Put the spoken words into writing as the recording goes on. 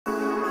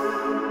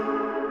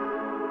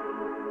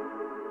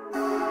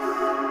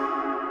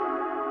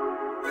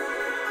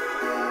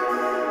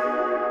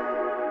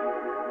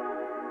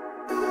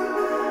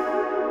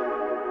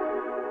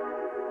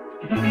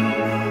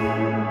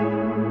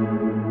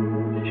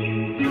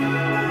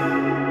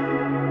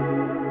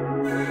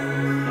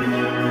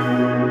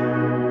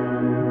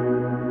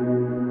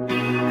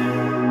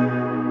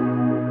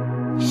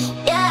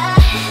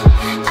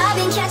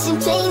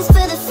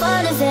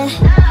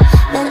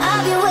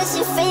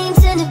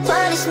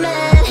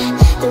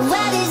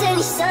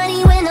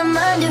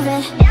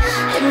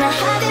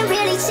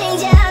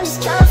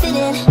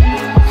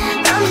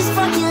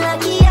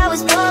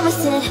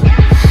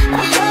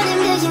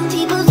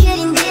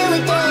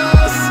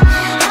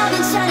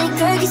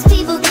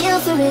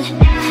it.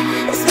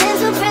 This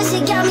mental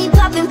pressure got me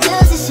popping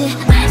pills and shit,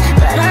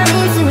 but I'm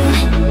into it,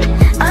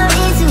 I'm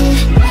into it.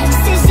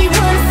 Said she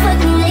wanna fuck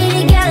me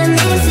later, got I'm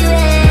into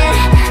it,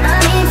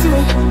 I'm into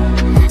it,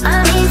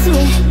 I'm into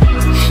it.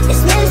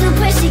 This mental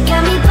pressure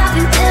got me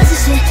popping pills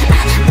and shit,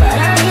 but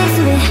I'm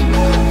into it,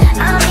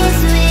 I'm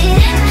into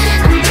it.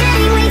 I'm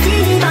getting way too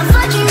deep, I'm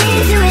fucking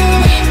into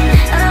it,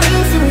 I'm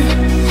into it,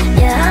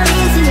 yeah, I'm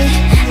into it.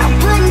 I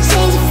wouldn't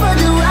change it for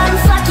the world, I'm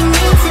fucking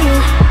into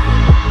it.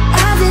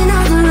 I've been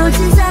on the road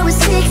since I was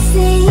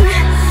 16.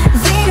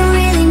 They don't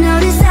really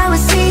notice how I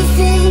say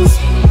things.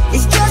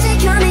 These girls, they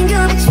come and go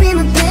between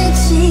my bed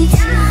sheets,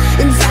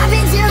 and I've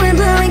been doing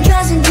blowing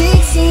cars and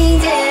big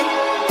scenes, yeah.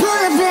 Pull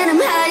up and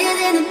I'm higher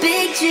than the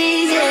big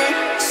trees,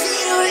 yeah. She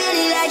don't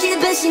really like it,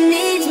 but she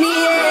needs me,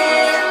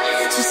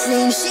 yeah. She's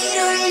saying she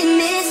don't really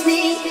miss me,